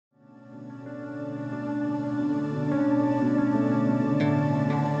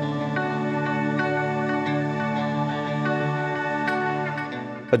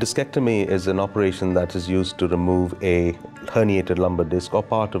A discectomy is an operation that is used to remove a herniated lumbar disc or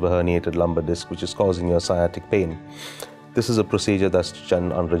part of a herniated lumbar disc which is causing you sciatic pain. This is a procedure that's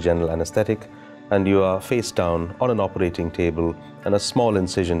done under general anesthetic, and you are face down on an operating table and a small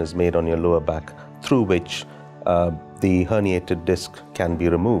incision is made on your lower back through which the herniated disc can be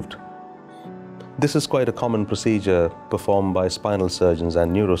removed. This is quite a common procedure performed by spinal surgeons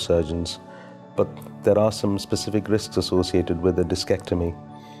and neurosurgeons, but there are some specific risks associated with a discectomy.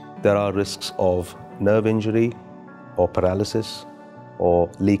 There are risks of nerve injury or paralysis or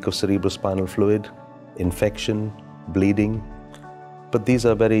leak of cerebrospinal fluid, infection, bleeding, but these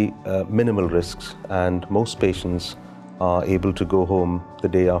are very minimal risks, and most patients are able to go home the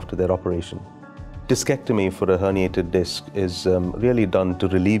day after their operation. Discectomy for a herniated disc is really done to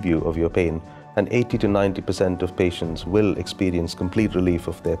relieve you of your pain, and 80 to 90% of patients will experience complete relief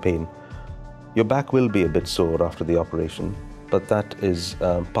of their pain. Your back will be a bit sore after the operation, but that is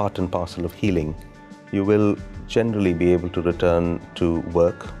part and parcel of healing. You will generally be able to return to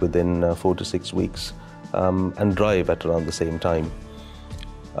work within 4 to 6 weeks and drive at around the same time.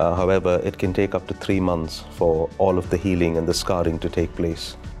 However, it can take up to 3 months for all of the healing and the scarring to take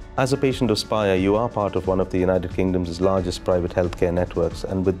place. As a patient of Spire, you are part of one of the United Kingdom's largest private healthcare networks,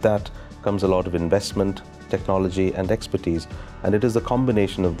 and with that comes a lot of investment, technology and expertise, and it is the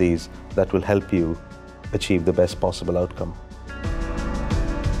combination of these that will help you achieve the best possible outcome.